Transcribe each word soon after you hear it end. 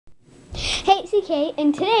Hey, it's CK,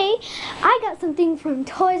 and today I got something from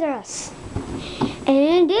Toys R Us,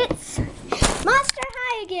 and it's Monster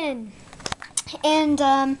High again. And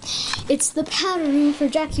it's the powder room for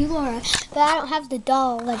Draculaura, but I don't have the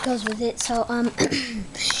doll that goes with it. So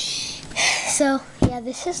so yeah,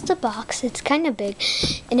 this is the box. It's kind of big,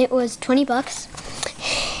 and it was $20,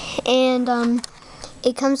 and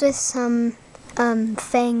it comes with some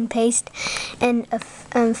fang paste and a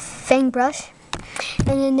fang brush.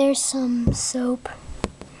 And then there's some soap.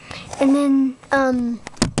 And then,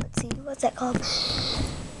 let's see, what's that called?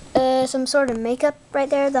 Some sort of makeup right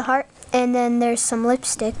there, the heart. And then there's some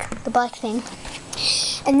lipstick, the black thing.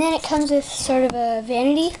 And then it comes with sort of a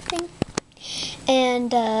vanity thing.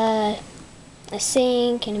 And a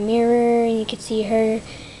sink and a mirror, and you can see her.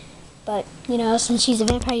 But, you know, since she's a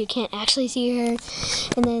vampire, you can't actually see her.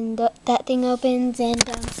 And then that thing opens, and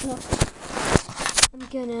so I'm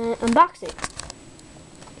gonna unbox it.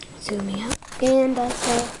 Zooming out, and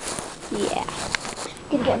so yeah,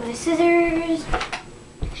 gonna get my scissors.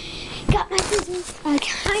 Got my scissors. I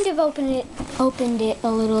kind of opened it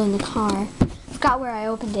a little in the car. Forgot where I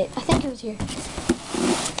opened it. I think it was here.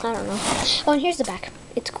 I don't know. Oh, and here's the back.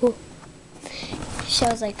 It's cool.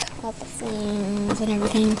 Shows like all the things and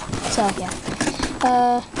everything. So yeah,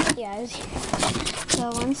 yeah, it was here.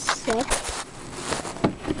 So one sec.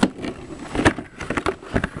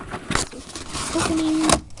 Opening.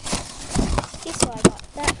 So I got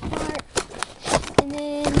that part, and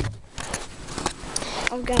then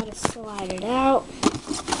I've got to slide it out.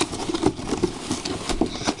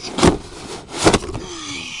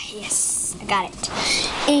 Yes, I got it.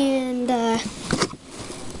 And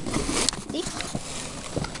see?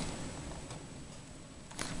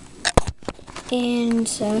 And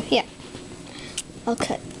so yeah, I'll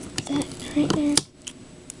cut that right there.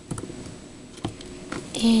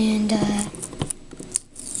 And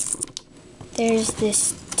there's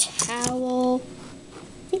this towel,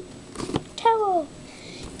 and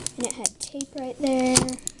it had tape right there,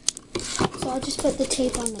 so I'll just put the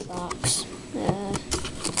tape on the box,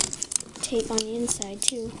 tape on the inside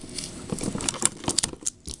too,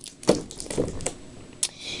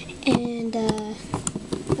 and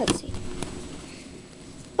let's see,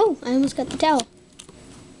 oh, I almost got the towel,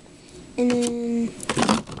 and then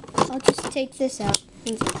I'll just take this out.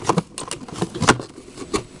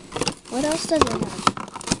 What else does it have?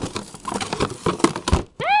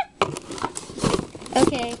 Ah!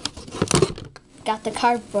 Okay, got the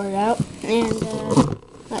cardboard out, and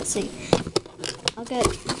let's see. I'll get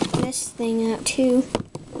this thing out too.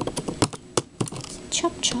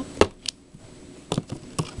 Chop chop.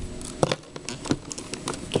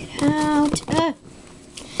 Get out. Ah.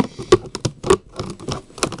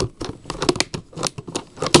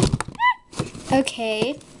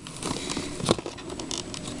 Okay.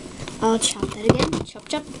 I'll chop that again. Chop,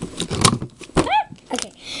 chop. Ah!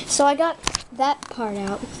 Okay, so I got that part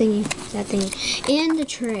out, that thingy, and the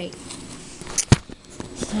tray.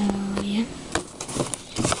 So, yeah.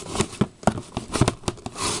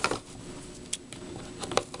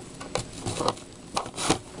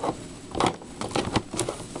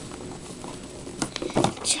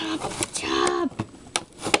 Chop, chop.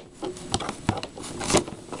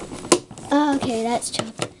 Okay, that's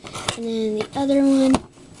chopped. And then the other one.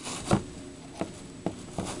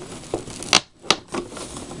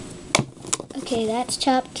 Okay, that's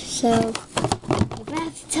chopped, so the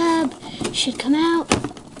bathtub should come out.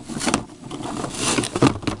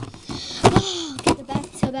 Oh, get the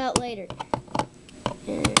bathtub out later.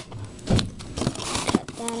 And cut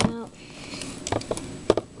that out.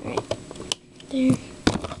 Right there.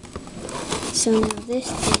 So now this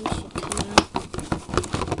thing should come out.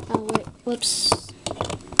 Oh, wait, whoops.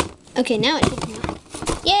 Okay, now it should come out.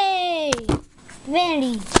 Yay!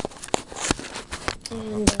 Vanity!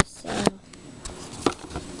 And so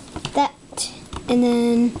that, and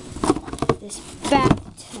then this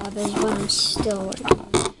bathtub is what I'm still working on.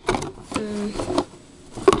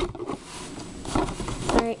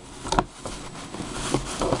 Alright.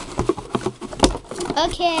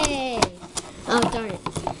 Okay. Oh, darn it.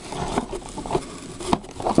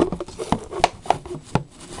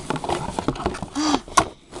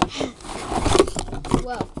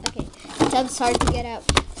 Whoa, okay. The tub's hard to get out.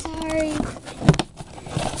 Sorry.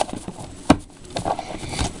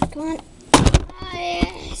 Come on.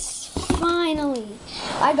 Yes, finally.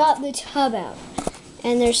 I got the tub out.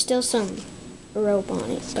 And there's still some rope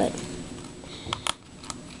on it, but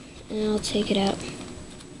and I'll take it out.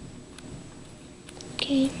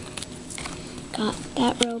 Okay. Got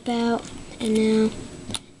that rope out, and now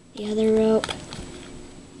the other rope.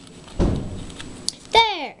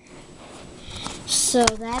 There! So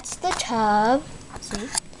that's the tub. See?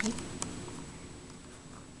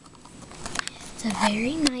 It's a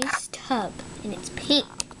very nice tub, and it's pink.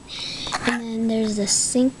 And then there's the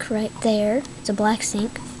sink right there. It's a black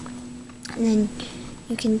sink. And then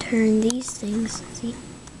you can turn these things. See?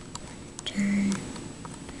 Turn.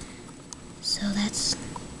 So that's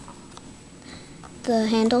the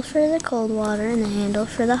handle for the cold water and the handle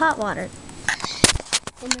for the hot water.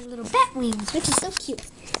 And their little bat wings, which is so cute.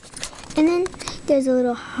 And then there's a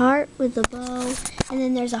little heart with a bow. And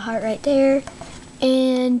then there's a heart right there.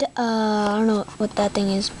 And I don't know what that thing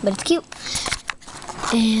is, but it's cute.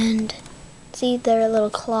 And see their little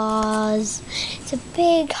claws. It's a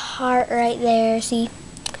big heart right there. See?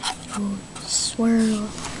 Ooh, swirl.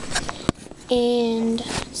 And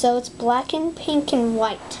so it's black and pink and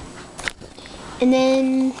white. And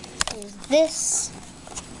then there's this,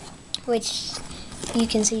 which you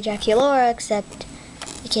can see Draculaura, except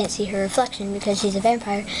you can't see her reflection because she's a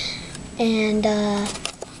vampire. And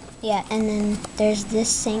yeah, and then there's this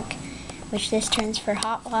sink, which this turns for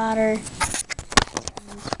hot water.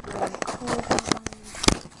 Turns for cold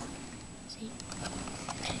water. See?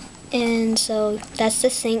 And so that's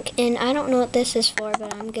the sink, and I don't know what this is for,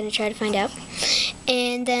 but I'm gonna try to find out.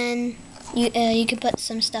 And then you can put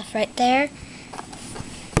some stuff right there.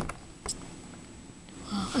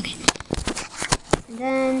 Whoa, okay. And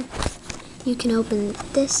then you can open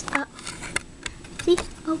this up. See?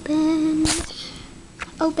 Opened.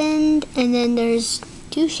 And then there's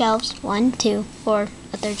 2 shelves. 1, 2, or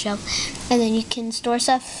a 3rd shelf. And then you can store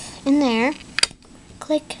stuff in there.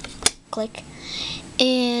 Click.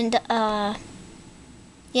 And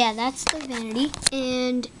yeah, that's the vanity.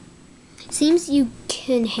 And it seems you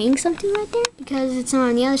can hang something right there because it's not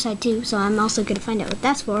on the other side too. So I'm also gonna find out what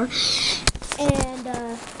that's for. And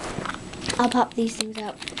I'll pop these things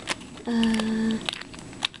out.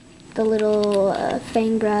 The little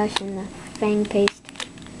fang brush and the fang paste.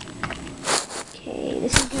 Okay,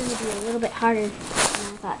 this is going to be a little bit harder than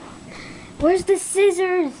I thought. Where's the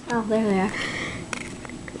scissors? Oh, there they are.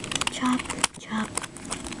 Chop.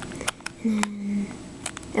 And then,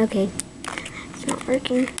 okay, it's not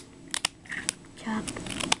working. Chop.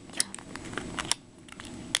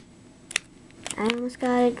 I almost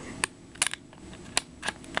got it.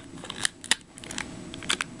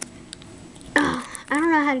 I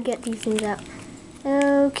don't know how to get these things out.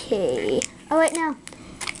 Okay. Oh, wait, no.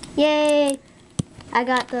 Yay. I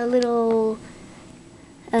got the little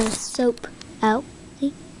soap out.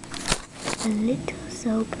 See? A little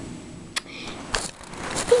soap.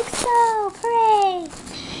 Pink soap. Hooray.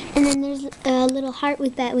 And then there's a little heart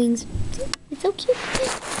with bat wings. See? It's so cute.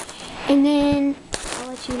 And then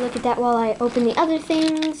I'll let you look at that while I open the other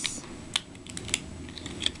things.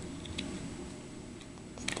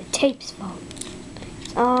 It's the tape's fault.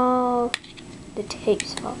 Oh, the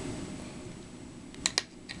tape's fault.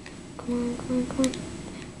 Come on.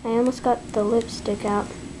 I almost got the lipstick out.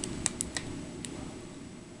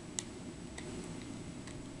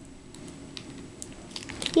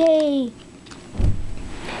 Yay!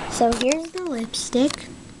 So here's the lipstick.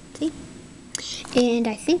 See? And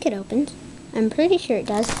I think it opens. I'm pretty sure it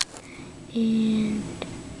does. And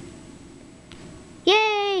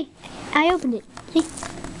yay! I opened it. See?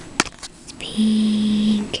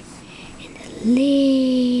 Pink, and the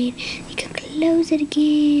lid, you can close it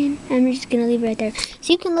again. I'm just gonna leave it right there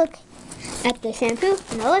so you can look at the shampoo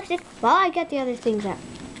and the lipstick while I get the other things out.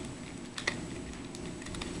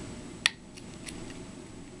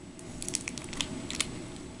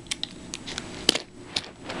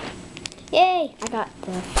 Yay! I got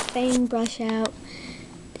the fang brush out,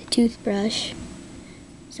 the toothbrush.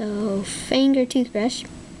 So finger toothbrush,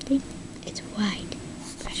 see? It's white.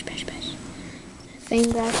 Brush. Fang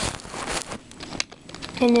brush.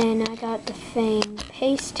 And then I got the fang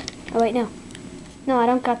paste. Oh wait, no, I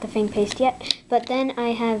don't got the fang paste yet. But then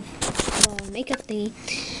I have the makeup thingy,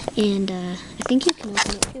 and I think you can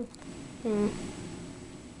open it too.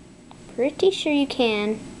 Pretty sure you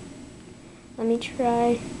can. Let me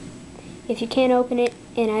try. If you can't open it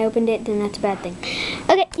and I opened it, then that's a bad thing.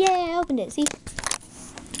 Okay, yay, I opened it. See?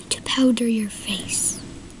 To powder your face.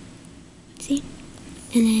 See?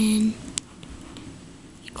 And then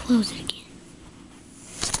close it again.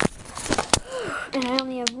 And I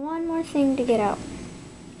only have one more thing to get out.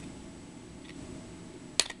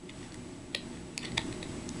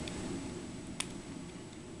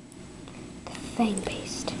 The fang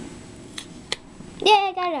paste. Yay,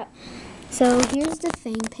 I got it out. So here's the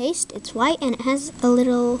fang paste. It's white and it has a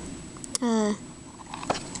little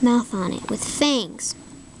mouth on it with fangs.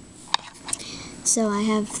 So I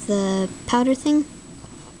have the powder thing,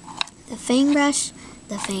 the fang brush,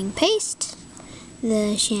 the fang paste,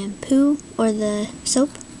 the shampoo or the soap,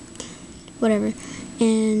 whatever,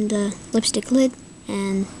 and the lipstick lid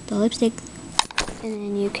and the lipstick, and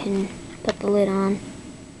then you can put the lid on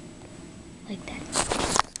like that.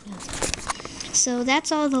 So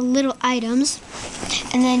that's all the little items,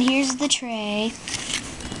 and then here's the tray,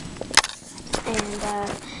 and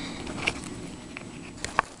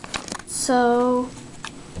so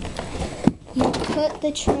you put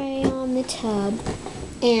the tray on the tub,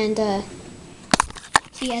 and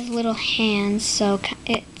he has little hands, so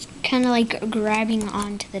it's kind of like grabbing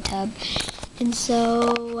onto the tub. And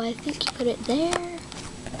so I think you put it there.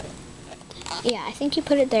 Yeah, I think you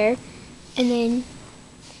put it there, and then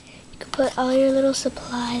you can put all your little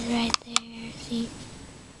supplies right there. See?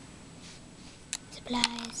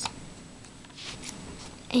 Supplies.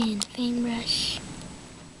 And a paintbrush.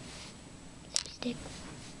 Lipstick.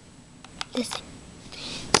 This thing.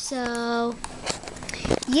 So,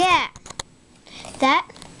 yeah. That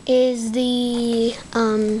is the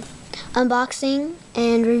unboxing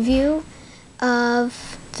and review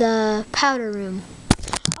of the powder room.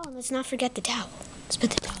 Oh, and let's not forget the towel. Let's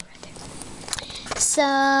put the towel right there. So,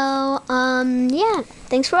 yeah.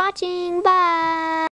 Thanks for watching. Bye.